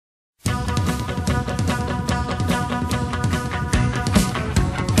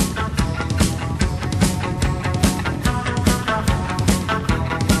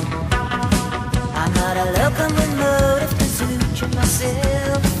come with motive to suit you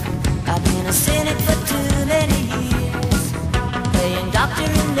myself. I've been a cynic for too many years. Playing doctor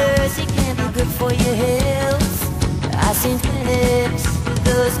and nurse, it can't be good for your health. I've seen clinics with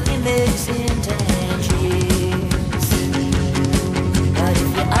those gimmicks in Tangiers. But if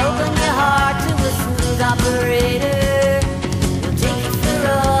you open your heart to a smooth operator, he'll take you for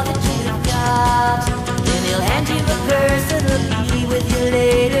all that you've got. Then he'll hand you a purse that'll be with you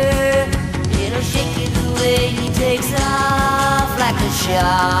later. It'll shake you the way he takes off like a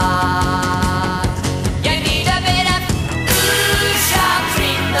shot. You need a bit of shock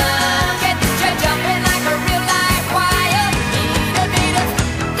treatment. Get you jumping like a real live wire. You need a bit of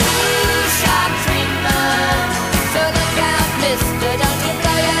shock treatment. So look out, mister, don't you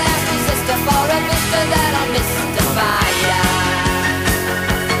blow your nasty sister for a mister that'll mystify ya.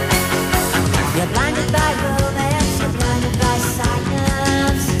 You're blinded by romance, you're blinded by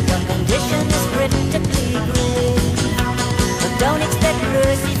science. Your condition is critically grave. But don't expect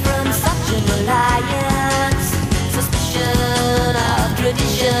mercy from such an life.